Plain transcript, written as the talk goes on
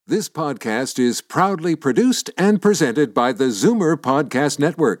This podcast is proudly produced and presented by the Zoomer Podcast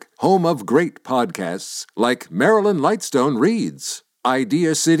Network, home of great podcasts like Marilyn Lightstone Reads,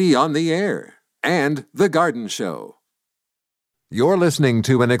 Idea City on the Air, and The Garden Show. You're listening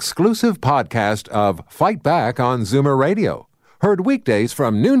to an exclusive podcast of Fight Back on Zoomer Radio, heard weekdays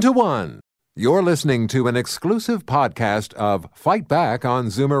from noon to 1. You're listening to an exclusive podcast of Fight Back on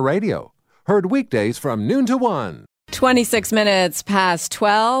Zoomer Radio, heard weekdays from noon to 1. 26 minutes past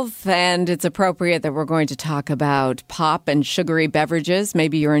 12, and it's appropriate that we're going to talk about pop and sugary beverages.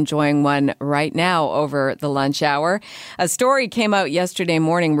 Maybe you're enjoying one right now over the lunch hour. A story came out yesterday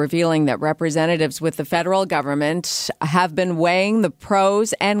morning revealing that representatives with the federal government have been weighing the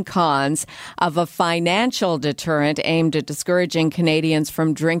pros and cons of a financial deterrent aimed at discouraging Canadians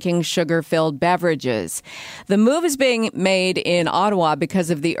from drinking sugar-filled beverages. The move is being made in Ottawa because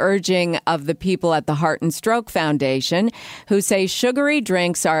of the urging of the people at the Heart and Stroke Foundation, who say sugary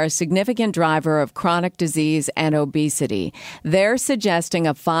drinks are a significant driver of chronic disease and obesity. They're suggesting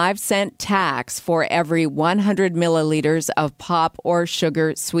a 5-cent tax for every 100 milliliters of pop or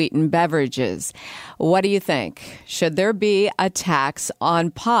sugar-sweetened beverages. What do you think? Should there be a tax on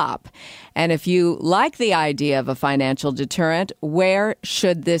pop? And if you like the idea of a financial deterrent, where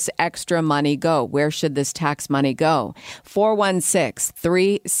should this extra money go? Where should this tax money go?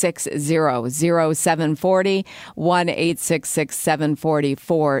 416-360-0740,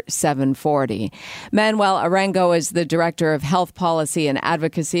 1-866-740-4740. Manuel Arango is the Director of Health Policy and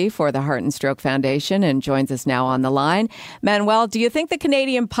Advocacy for the Heart and Stroke Foundation and joins us now on the line. Manuel, do you think the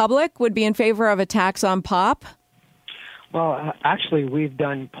Canadian public would be in favor of a tax on pop? Well, actually, we've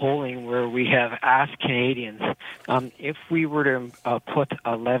done polling where we have asked Canadians if we were to put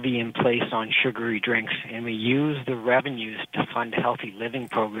a levy in place on sugary drinks and we use the revenues to fund healthy living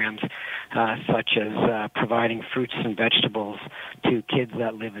programs such as providing fruits and vegetables to kids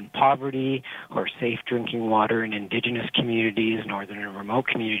that live in poverty or safe drinking water in Indigenous communities, northern and remote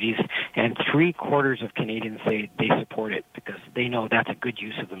communities, and 3/4 of Canadians say they support it because they know that's a good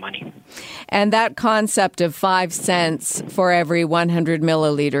use of the money. And that concept of 5 cents for every 100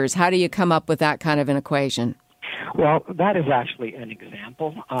 milliliters, how do you come up with that kind of an equation? Well, that is actually an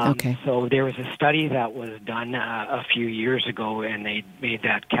example. Okay. So there was a study that was done a few years ago, and they made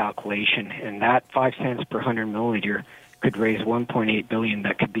that calculation, and that 5 cents per 100 milliliter could raise $1.8 billion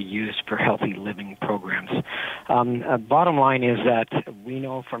that could be used for healthy living programs. Bottom line is that we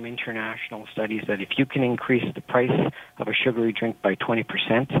know from international studies that if you can increase the price of a sugary drink by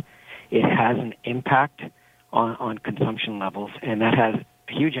 20%, it has an impact on consumption levels, and that has a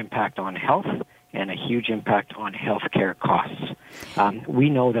huge impact on health and a huge impact on healthcare costs. We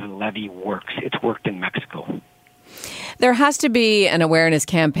know that a levy works. It's worked in Mexico. There has to be an awareness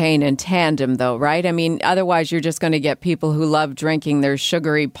campaign in tandem, though, right? I mean, otherwise you're just going to get people who love drinking their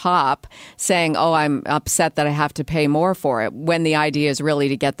sugary pop saying, oh, I'm upset that I have to pay more for it, when the idea is really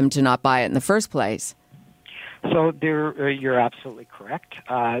to get them to not buy it in the first place. So you're absolutely correct.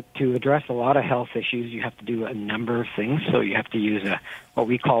 To address a lot of health issues, you have to do a number of things. So you have to use what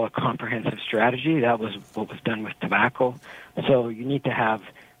we call a comprehensive strategy. That was what was done with tobacco. So you need to have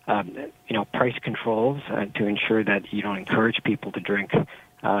price controls to ensure that you don't encourage people to drink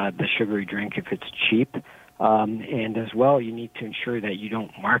the sugary drink if it's cheap. And as well, you need to ensure that you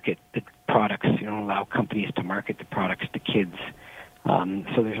don't market the products. You don't allow companies to market the products to kids.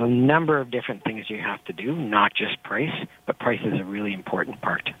 So there's a number of different things you have to do, not just price, but price is a really important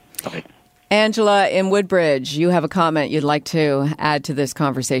part of it. Angela in Woodbridge, you have a comment you'd like to add to this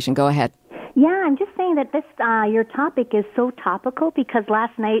conversation. Go ahead. Yeah, I'm just saying that this your topic is so topical because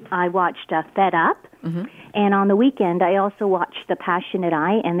last night I watched Fed Up, and on the weekend I also watched The Passionate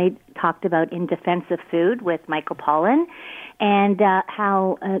Eye, and they talked about In Defense of Food with Michael Pollan, and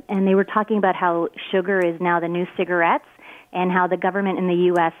and they were talking about how sugar is now the new cigarettes, and how the government in the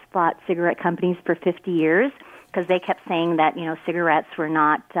U.S. fought cigarette companies for 50 years because they kept saying that, cigarettes were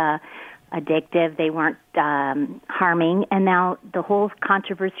not addictive, they weren't harming, and now the whole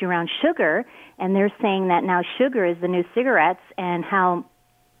controversy around sugar, and they're saying that now sugar is the new cigarettes, and how,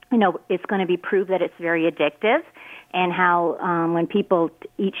 it's going to be proved that it's very addictive, and how when people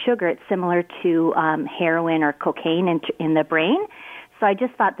eat sugar, it's similar to heroin or cocaine in the brain. So I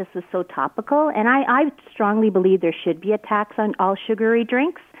just thought this was so topical, and I strongly believe there should be a tax on all sugary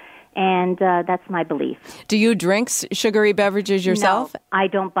drinks, and that's my belief. Do you drink sugary beverages yourself? No, I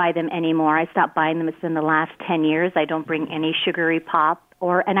don't buy them anymore. I stopped buying them within the last 10 years. I don't bring any sugary pop,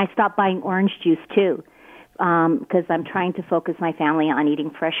 and I stopped buying orange juice too, because I'm trying to focus my family on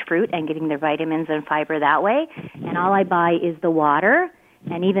eating fresh fruit and getting their vitamins and fiber that way, and all I buy is the water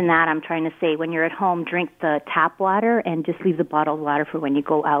And even that, I'm trying to say, when you're at home, drink the tap water and just leave the bottled water for when you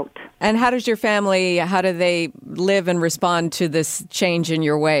go out. And how does your family, how do they live and respond to this change in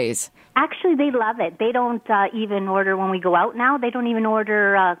your ways? Actually, they love it. They don't even order when we go out now. They don't even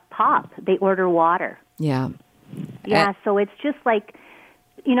order pop. They order water. Yeah. Yeah, so it's just like,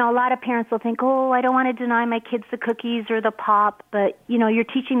 a lot of parents will think, oh, I don't want to deny my kids the cookies or the pop, but, you're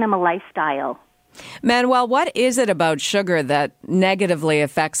teaching them a lifestyle. Manuel, what is it about sugar that negatively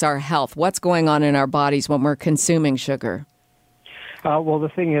affects our health? What's going on in our bodies when we're consuming sugar? Well, the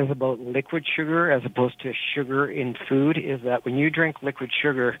thing is about liquid sugar as opposed to sugar in food is that when you drink liquid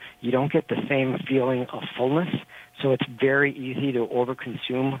sugar, you don't get the same feeling of fullness. So it's very easy to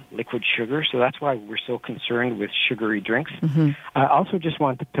overconsume liquid sugar. So that's why we're so concerned with sugary drinks. Mm-hmm. I also just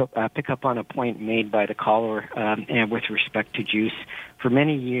want to pick up on a point made by the caller and with respect to juice. For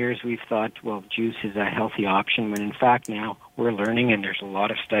many years, we've thought, well, juice is a healthy option, when in fact now we're learning, and there's a lot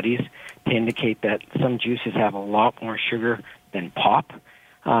of studies to indicate that some juices have a lot more sugar than pop.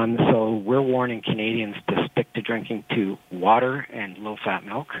 So we're warning Canadians to stick to drinking to water and low-fat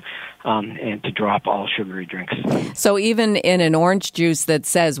milk and to drop all sugary drinks. So even in an orange juice that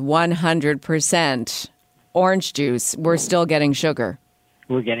says 100% orange juice, we're still getting sugar?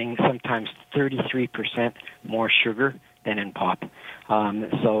 We're getting sometimes 33% more sugar than in pop.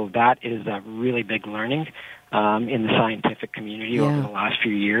 So that is a really big learning in the scientific community over the last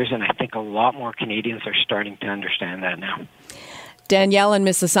few years, and I think a lot more Canadians are starting to understand that now. Danielle in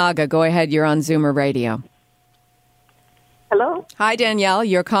Mississauga, go ahead. You're on Zoomer Radio. Hello. Hi, Danielle.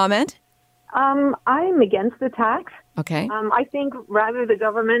 Your comment? I'm against the tax. Okay. I think rather the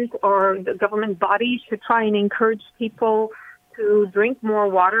government or the government bodies should try and encourage people to drink more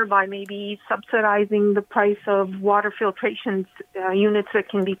water by maybe subsidizing the price of water filtration units that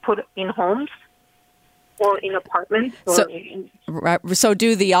can be put in homes or in apartments. So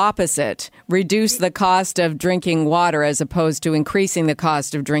do the opposite. Reduce the cost of drinking water as opposed to increasing the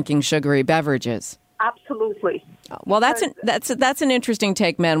cost of drinking sugary beverages. Absolutely. Well, that's an interesting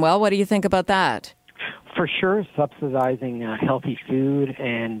take, Manuel. What do you think about that? For sure, subsidizing healthy food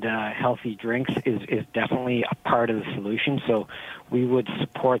and healthy drinks is definitely a part of the solution. So we would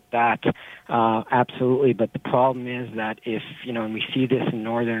support that absolutely. But the problem is that if, and we see this in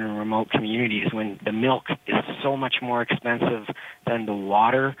northern and remote communities, when the milk is so much more expensive than the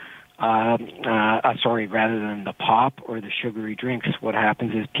water, rather than the pop or the sugary drinks, what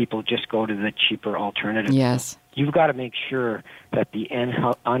happens is people just go to the cheaper alternative. Yes. You've got to make sure that the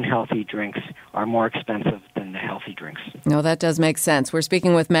unhealthy drinks are more expensive than the healthy drinks. No, that does make sense. We're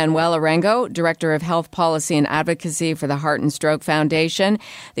speaking with Manuel Arango, Director of Health Policy and Advocacy for the Heart and Stroke Foundation,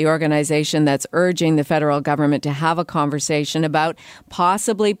 the organization that's urging the federal government to have a conversation about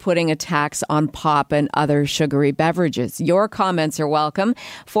possibly putting a tax on pop and other sugary beverages. Your comments are welcome.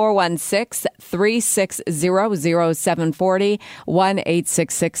 416-360-0740,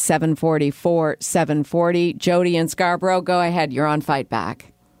 1-866-740-4740. Jody in Scarborough, go ahead. You're on Fight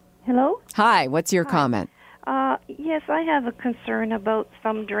Back. Hello? Hi, what's your comment? Yes, I have a concern about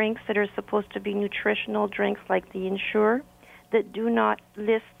some drinks that are supposed to be nutritional drinks like the Ensure that do not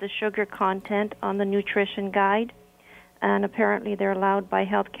list the sugar content on the nutrition guide. And apparently they're allowed by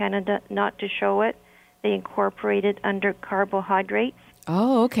Health Canada not to show it. They incorporate it under carbohydrates.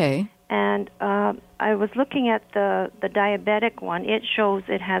 Oh, okay. And I was looking at the diabetic one. It shows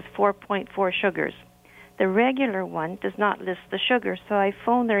it has 4.4 sugars. The regular one does not list the sugar, so I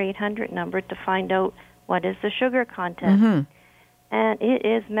phoned their 800 number to find out what is the sugar content. Mm-hmm. And it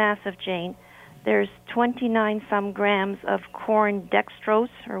is massive, Jane. There's 29-some grams of corn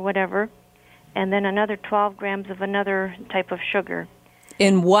dextrose or whatever, and then another 12 grams of another type of sugar.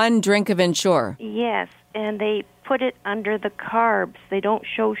 In one drink of Ensure? Yes, and they put it under the carbs. They don't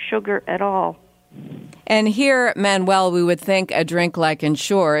show sugar at all. And here, Manuel, we would think a drink like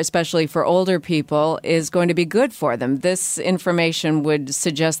Ensure, especially for older people, is going to be good for them. This information would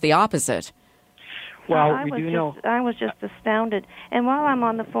suggest the opposite. Well, I was just astounded. And while I'm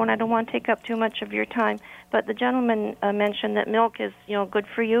on the phone, I don't want to take up too much of your time, but the gentleman mentioned that milk is, good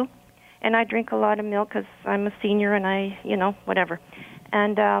for you. And I drink a lot of milk because I'm a senior and I, whatever.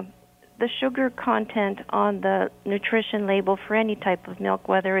 And the sugar content on the nutrition label for any type of milk,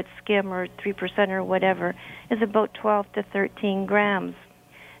 whether it's skim or 3% or whatever, is about 12 to 13 grams.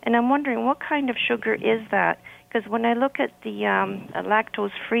 And I'm wondering, what kind of sugar is that? Because when I look at the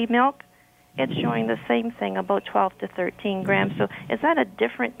lactose-free milk, it's showing the same thing, about 12 to 13 grams. So is that a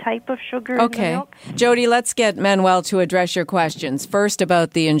different type of sugar in the milk? Jody, let's get Manuel to address your questions. First,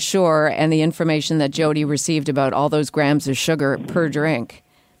 about the Ensure and the information that Jody received about all those grams of sugar per drink.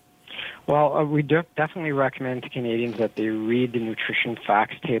 Well, we definitely recommend to Canadians that they read the nutrition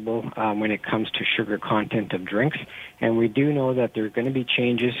facts table when it comes to sugar content of drinks. And we do know that there are going to be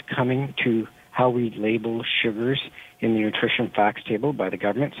changes coming to how we label sugars in the nutrition facts table by the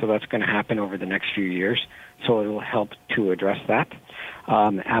government. So that's going to happen over the next few years. So it will help to address that.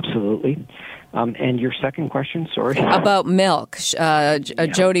 Absolutely. And your second question, sorry? About milk.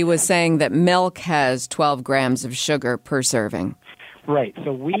 Jody was saying that milk has 12 grams of sugar per serving. Right.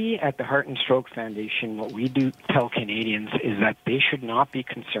 So we at the Heart and Stroke Foundation, what we do tell Canadians is that they should not be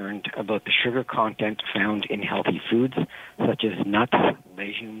concerned about the sugar content found in healthy foods, such as nuts,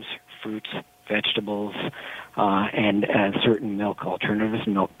 legumes, fruits, vegetables, and certain milk alternatives,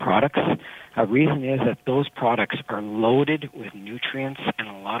 milk products. A reason is that those products are loaded with nutrients and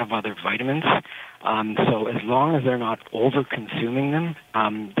a lot of other vitamins. So as long as they're not over-consuming them,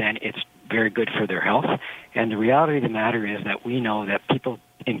 then it's very good for their health. And the reality of the matter is that we know that people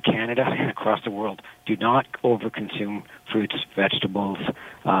in Canada and across the world do not overconsume fruits, vegetables,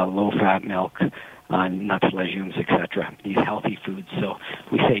 low-fat milk, nuts, legumes, etc., these healthy foods. So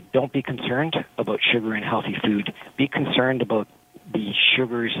we say don't be concerned about sugar in healthy food. Be concerned about the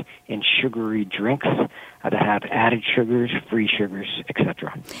sugars in sugary drinks that have added sugars, free sugars,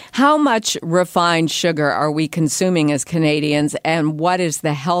 etc. How much refined sugar are we consuming as Canadians, and what is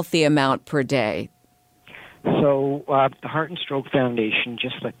the healthy amount per day? So the Heart and Stroke Foundation,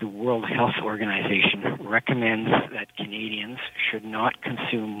 just like the World Health Organization, recommends that Canadians should not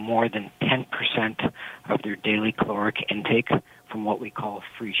consume more than 10% of their daily caloric intake from what we call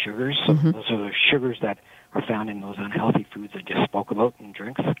free sugars. So those are the sugars that are found in those unhealthy foods I just spoke about in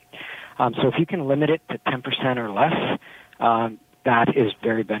drinks. So if you can limit it to 10% or less, that is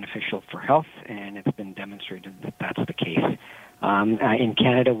very beneficial for health, and it's been demonstrated that that's the case. In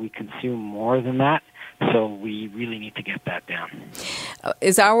Canada, we consume more than that, so we really need to get that down.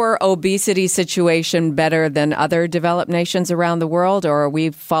 Is our obesity situation better than other developed nations around the world, or are we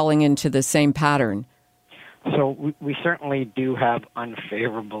falling into the same pattern? So we certainly do have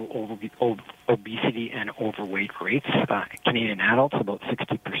unfavorable obesity and overweight rates. Canadian adults, about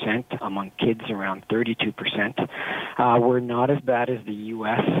 60%. Among kids, around 32%. We're not as bad as the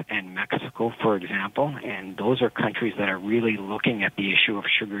U.S. and Mexico, for example, and those are countries that are really looking at the issue of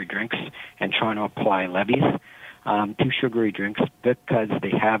sugary drinks and trying to apply levies to sugary drinks because they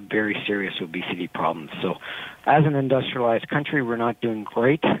have very serious obesity problems. So as an industrialized country, we're not doing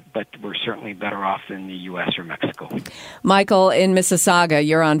great, but we're certainly better off than the U.S. or Mexico. Michael in Mississauga,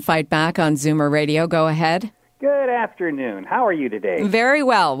 you're on Fight Back on Zoomer Radio. Go ahead. Good afternoon. How are you today? Very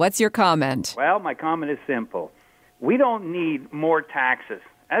well. What's your comment? Well, my comment is simple. We don't need more taxes.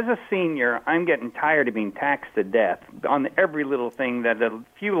 As a senior, I'm getting tired of being taxed to death on every little thing, the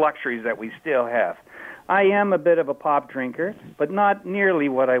few luxuries that we still have. I am a bit of a pop drinker, but not nearly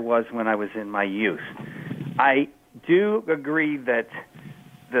what I was when I was in my youth. I do agree that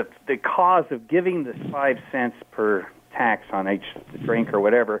the cause of giving the 5 cents per tax on each drink or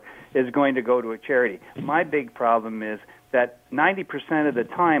whatever is going to go to a charity. My big problem is that 90% of the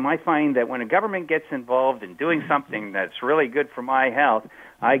time I find that when a government gets involved in doing something that's really good for my health,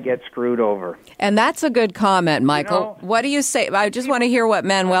 I get screwed over. And that's a good comment, Michael. You know, what do you say? I just want to hear what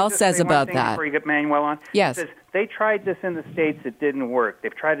Manuel says about that. Before you get Manuel on? Yes. He says, they tried this in the States, it didn't work.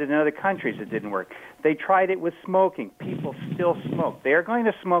 They've tried it in other countries, it didn't work. They tried it with smoking. People still smoke. They're going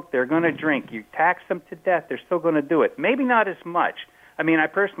to smoke, they're going to drink. You tax them to death, they're still going to do it. Maybe not as much. I mean, I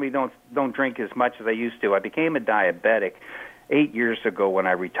personally don't drink as much as I used to. I became a diabetic 8 years ago when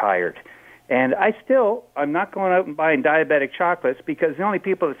I retired. And I'm not going out and buying diabetic chocolates because the only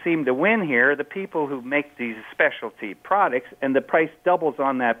people that seem to win here are the people who make these specialty products, and the price doubles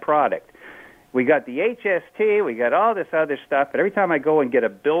on that product. We got the HST, we got all this other stuff, but every time I go and get a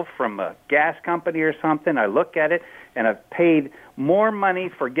bill from a gas company or something, I look at it, and I've paid more money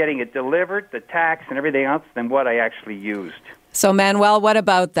for getting it delivered, the tax and everything else, than what I actually used. So, Manuel, what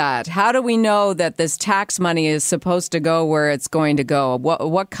about that? How do we know that this tax money is supposed to go where it's going to go?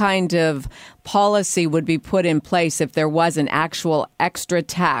 What kind of policy would be put in place if there was an actual extra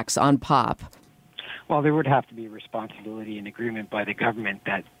tax on pop? Well, there would have to be responsibility and agreement by the government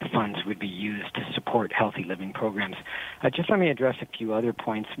that the funds would be used to support healthy living programs. Just let me address a few other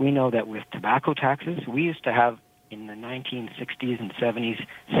points. We know that with tobacco taxes, we used to have in the 1960s and 70s,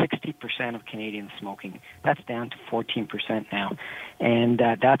 60% of Canadians smoking. That's down to 14% now. And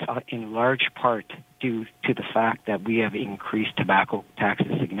that's in large part due to the fact that we have increased tobacco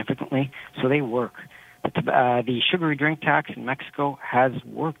taxes significantly. So they work. The sugary drink tax in Mexico has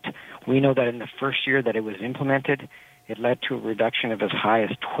worked. We know that in the first year that it was implemented, It led to a reduction of as high as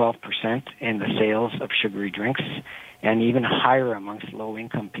 12% in the sales of sugary drinks, and even higher amongst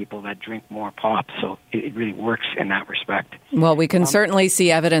low-income people that drink more pop. So it really works in that respect. Well, we can certainly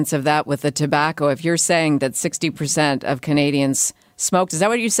see evidence of that with the tobacco. If you're saying that 60% of Canadians smoked, is that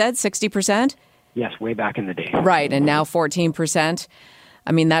what you said, 60%? Yes, way back in the day. Right, and now 14%.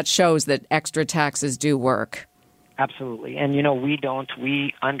 I mean, that shows that extra taxes do work. Absolutely. And,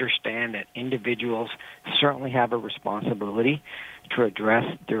 we understand that individuals certainly have a responsibility to address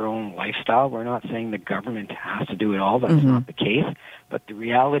their own lifestyle. We're not saying the government has to do it all. That's not the case. But the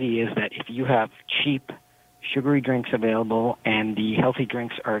reality is that if you have cheap sugary drinks available and the healthy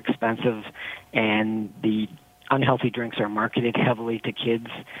drinks are expensive and the unhealthy drinks are marketed heavily to kids,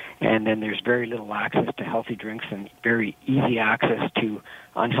 and then there's very little access to healthy drinks and very easy access to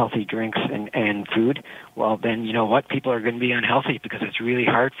unhealthy drinks and food, well, then you know what? People are going to be unhealthy because it's really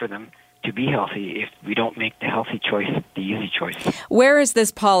hard for them to be healthy if we don't make the healthy choice the easy choice. Where is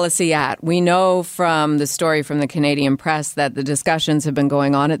this policy at? We know from the story from the Canadian press that the discussions have been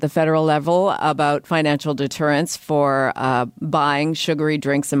going on at the federal level about financial deterrence for buying sugary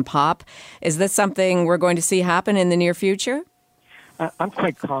drinks and pop. Is this something we're going to see happen in the near future? I'm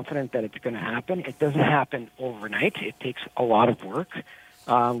quite confident that it's going to happen. It doesn't happen overnight. It takes a lot of work.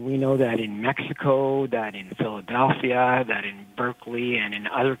 We know that in Mexico, that in Philadelphia, that in Berkeley, and in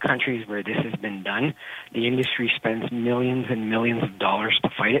other countries where this has been done, the industry spends millions and millions of dollars to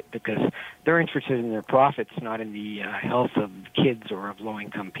fight it because they're interested in their profits, not in the health of kids or of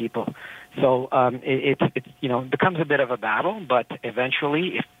low-income people. So it becomes a bit of a battle, but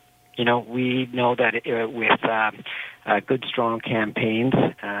eventually, we know that with good, strong campaigns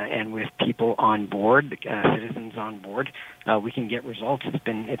and with people on board, citizens on board, we can get results.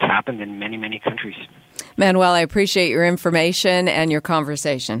 It's happened in many, many countries. Manuel, I appreciate your information and your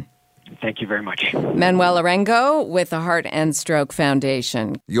conversation. Thank you very much. Manuel Arango with the Heart and Stroke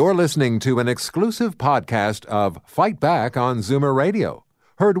Foundation. You're listening to an exclusive podcast of Fight Back on Zoomer Radio.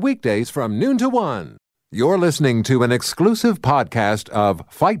 Heard weekdays from noon to 1. You're listening to an exclusive podcast of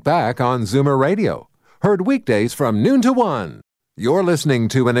Fight Back on Zoomer Radio. Heard weekdays from noon to 1. You're listening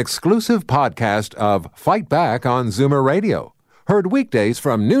to an exclusive podcast of Fight Back on Zoomer Radio. Heard weekdays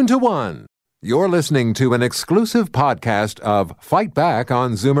from noon to 1. You're listening to an exclusive podcast of Fight Back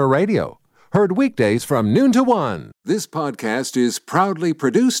on Zoomer Radio. Heard weekdays from noon to 1. This podcast is proudly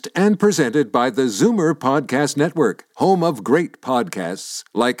produced and presented by the Zoomer Podcast Network, home of great podcasts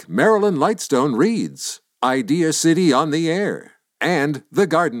like Marilyn Lightstone Reads, Idea City on the Air, and The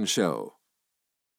Garden Show.